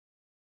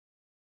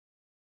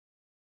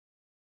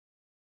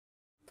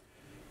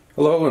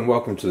Hello and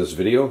welcome to this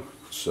video.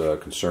 This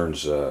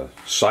concerns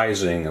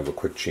sizing of a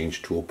quick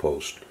change tool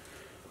post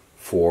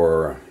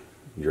for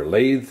your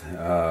lathe.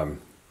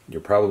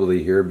 You're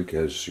probably here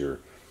because you're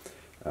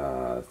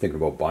thinking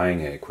about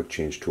buying a quick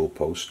change tool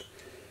post,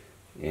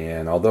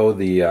 and although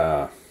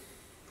the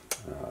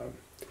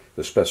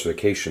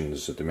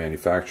specifications that the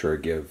manufacturer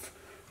give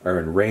are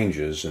in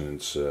ranges, and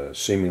it's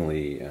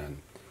seemingly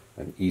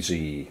an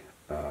easy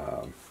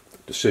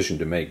decision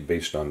to make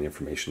based on the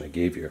information they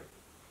gave you.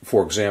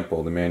 For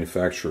example, the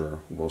manufacturer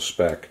will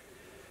spec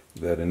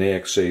that an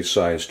AXA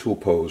size tool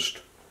post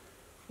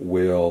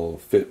will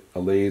fit a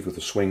lathe with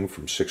a swing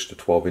from 6 to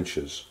 12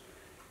 inches,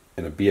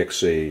 and a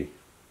BXA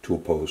tool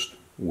post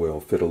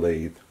will fit a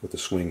lathe with a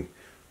swing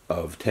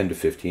of 10 to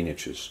 15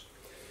 inches.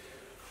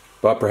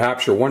 But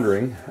perhaps you're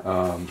wondering,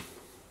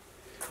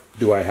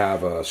 do I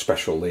have a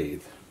special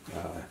lathe?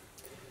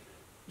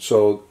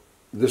 So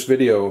this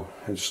video,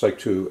 I'd just like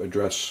to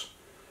address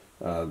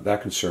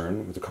that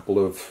concern with a couple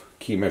of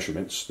key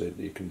measurements that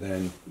you can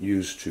then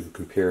use to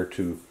compare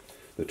to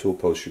the tool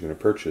post you're going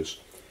to purchase,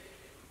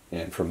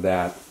 and from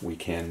that we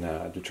can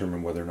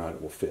determine whether or not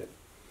it will fit.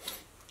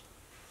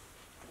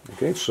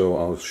 Okay, so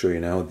I'll show you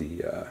now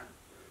the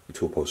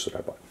tool post that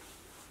I bought.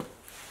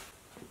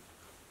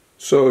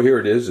 So here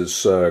it is.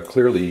 It's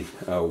clearly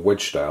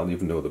wedge style,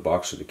 even though the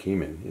box that it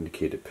came in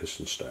indicated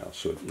piston style.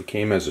 So it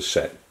came as a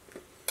set.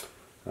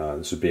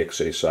 This is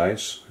BXA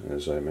size,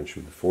 as I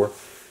mentioned before.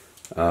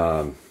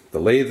 The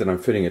lathe that I'm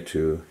fitting it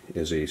to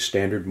is a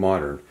standard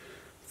modern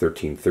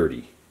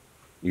 1330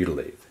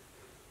 lathe.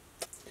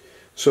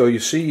 So you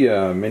see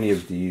many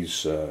of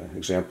these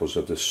examples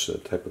of this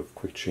type of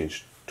quick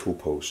change tool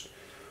post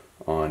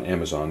on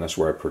Amazon. That's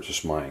where I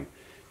purchased mine,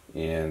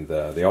 and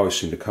they always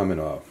seem to come in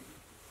a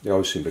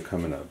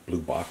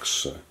blue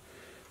box,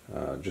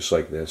 just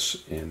like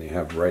this, and they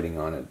have writing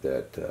on it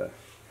that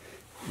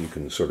you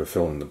can sort of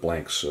fill in the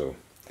blanks.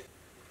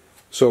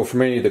 So for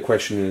many, the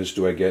question is,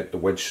 do I get the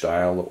wedge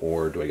style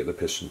or do I get the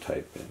piston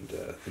type? And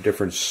the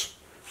difference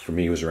for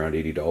me was around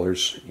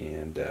 $80,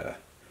 and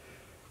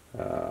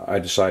I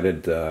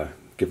decided,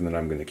 given that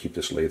I'm going to keep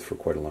this lathe for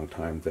quite a long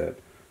time, that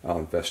I'll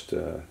invest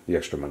the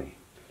extra money.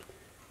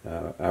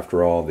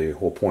 After all, the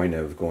whole point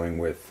of going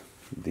with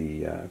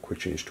the quick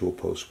change tool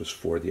post was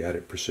for the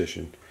added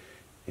precision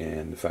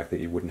and the fact that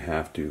you wouldn't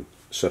have to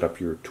set up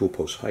your tool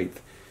post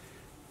height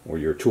or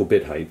your tool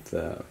bit height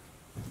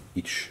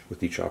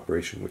with each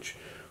operation, which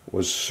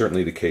was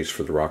certainly the case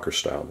for the rocker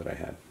style that I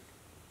had.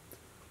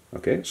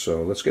 Okay,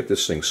 so let's get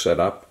this thing set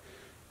up,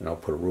 and I'll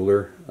put a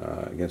ruler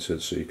against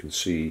it so you can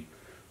see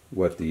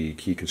what the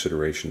key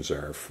considerations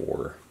are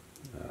for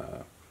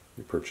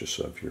the purchase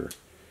of your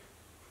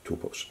tool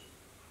post.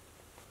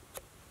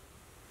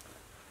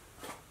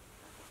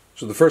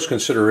 So the first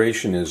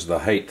consideration is the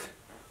height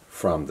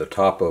from the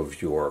top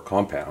of your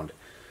compound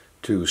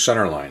to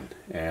center line,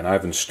 and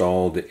I've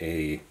installed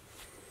a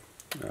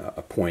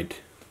point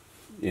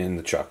in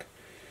the chuck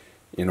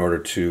in order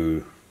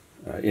to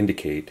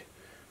indicate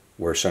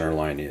where center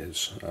line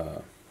is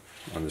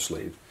on this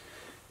lathe.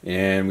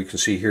 And we can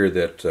see here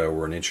that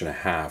we're 1.5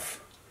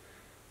 inches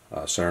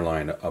center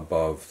line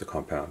above the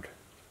compound.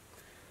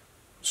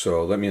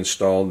 So let me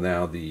install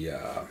now the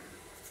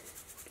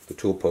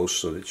tool post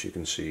so that you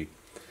can see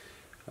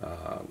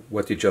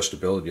what the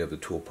adjustability of the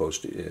tool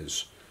post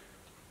is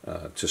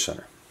to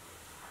center.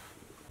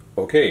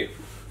 Okay,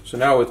 so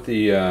now with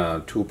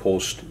the tool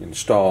post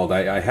installed,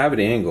 I have it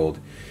angled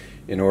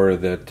in order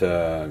that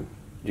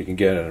you can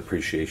get an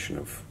appreciation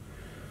of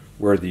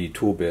where the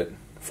tool bit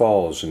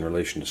falls in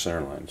relation to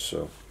center line.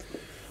 So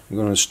I'm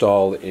going to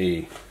install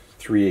a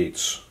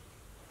 3/8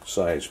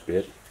 size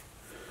bit,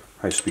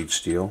 high-speed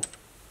steel,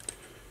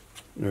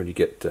 in order to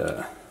get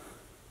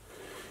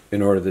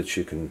in order that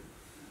you can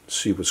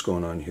see what's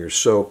going on here.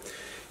 So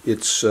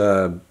it's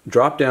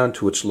dropped down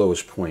to its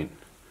lowest point.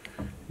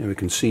 And we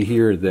can see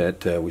here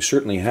that we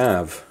certainly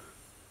have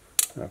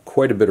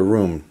quite a bit of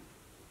room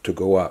to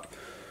go up.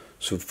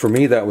 So for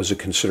me, that was a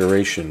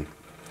consideration.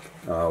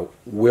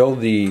 Will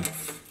the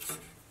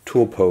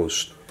tool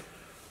post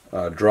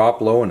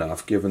drop low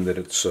enough, given that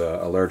it's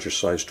a larger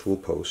size tool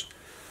post,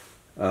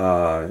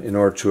 in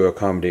order to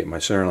accommodate my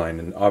center line?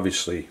 And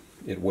obviously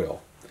it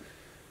will.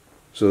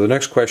 So the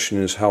next question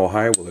is, how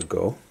high will it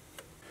go?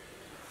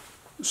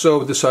 So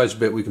with this size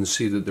bit, we can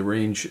see that the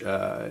range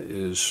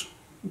is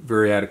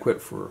very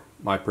adequate for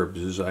my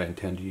purposes. I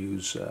intend to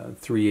use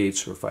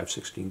 3/8 or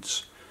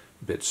 5/16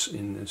 bits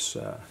in this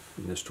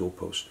tool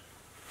post.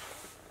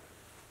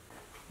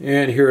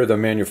 And here are the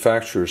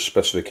manufacturer's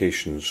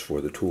specifications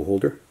for the tool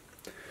holder.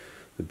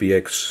 The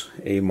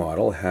BXA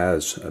model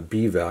has a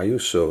B value,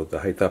 so the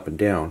height up and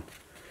down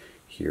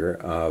here,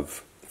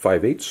 of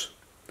 5/8.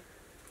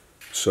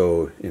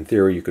 So in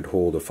theory you could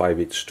hold a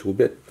 5/8 tool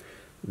bit.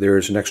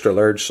 There's an extra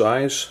large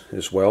size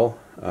as well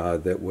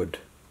that would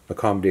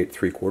accommodate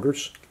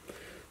 3/4.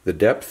 The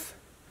depth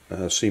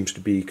seems to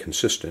be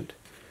consistent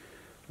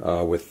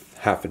with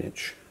 1/2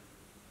 inch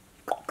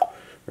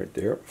right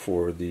there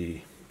for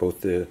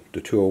both the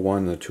 201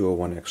 and the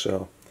 201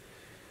 XL.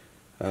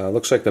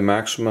 Looks like the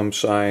maximum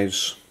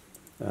size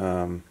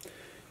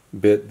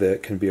bit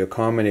that can be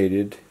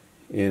accommodated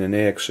in an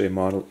AXA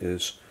model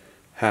is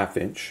 1/2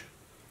 inch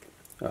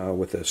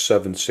with a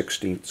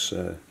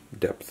 7/16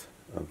 depth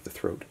of the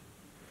throat.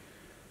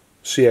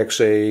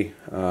 CXA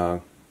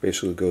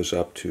basically goes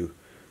up to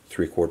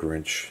 3/4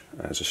 inch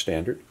as a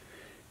standard,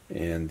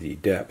 and the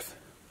depth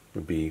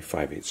would be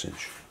 5/8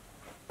 inch.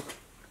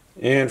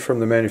 And from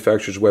the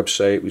manufacturer's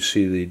website, we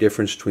see the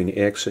difference between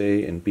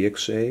AXA and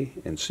BXA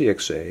and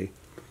CXA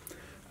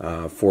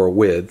for a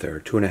width are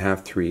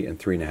 2.5, 3, and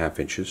 3.5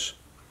 inches.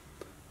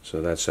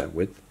 So that's that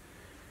width.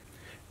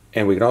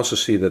 And we can also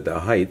see that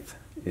the height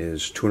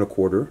is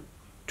 2.25,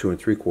 2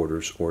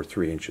 3/4, or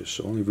 3 inches.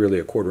 So only really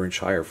a 1/4 inch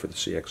higher for the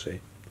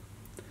CXA.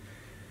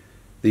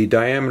 The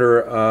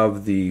diameter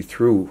of the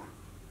through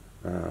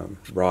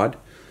rod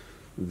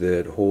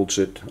that holds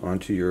it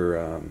onto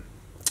your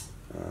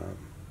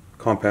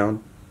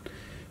compound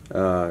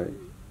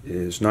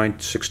is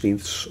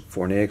 9/16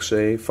 for an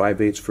AXA,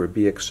 5/8 for a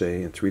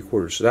BXA, and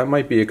 3/4. So that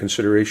might be a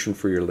consideration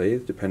for your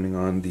lathe, depending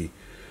on the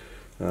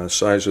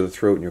size of the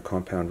throat and your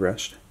compound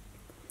rest.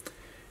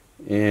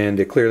 And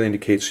it clearly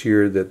indicates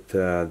here that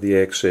the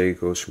AXA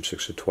goes from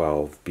 6 to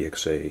 12,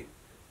 BXA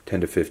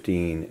 10 to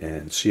 15,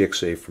 and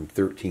CXA from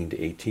 13 to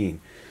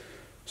 18.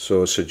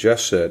 So it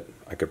suggests that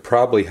I could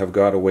probably have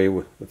got away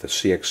with the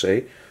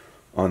CXA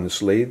on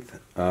this lathe,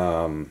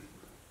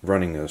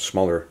 running the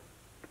smaller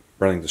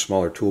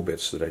tool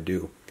bits that I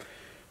do.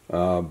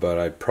 But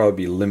I'd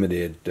probably be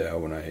limited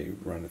when I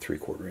run a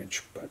 3/4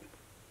 inch. But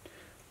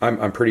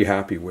I'm pretty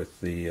happy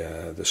with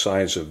the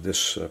size of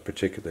this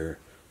particular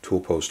tool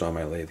post on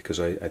my lathe, because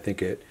I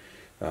think it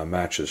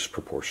matches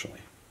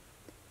proportionally.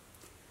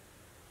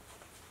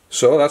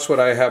 So that's what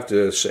I have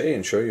to say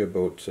and show you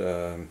about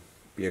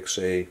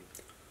BXA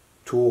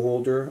tool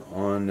holder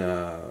on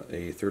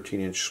a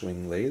 13-inch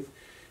swing lathe.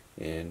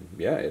 And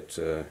yeah, it's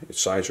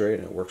size right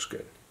and it works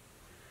good.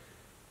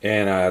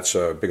 And it's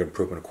a big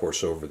improvement, of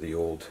course, over the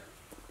old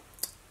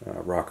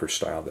rocker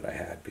style that I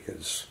had,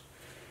 because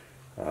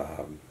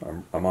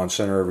I'm on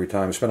center every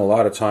time. I spend a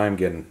lot of time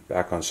getting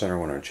back on center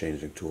when I'm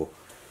changing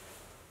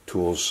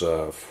tools,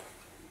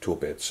 tool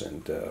bits,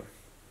 and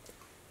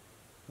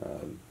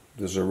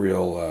this is a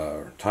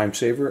real time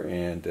saver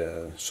and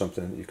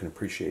something that you can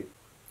appreciate.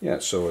 Yeah,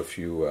 so if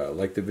you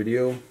like the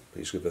video,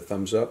 please give it a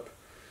thumbs up.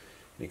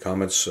 Any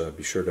comments,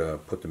 be sure to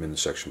put them in the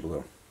section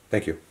below.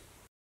 Thank you.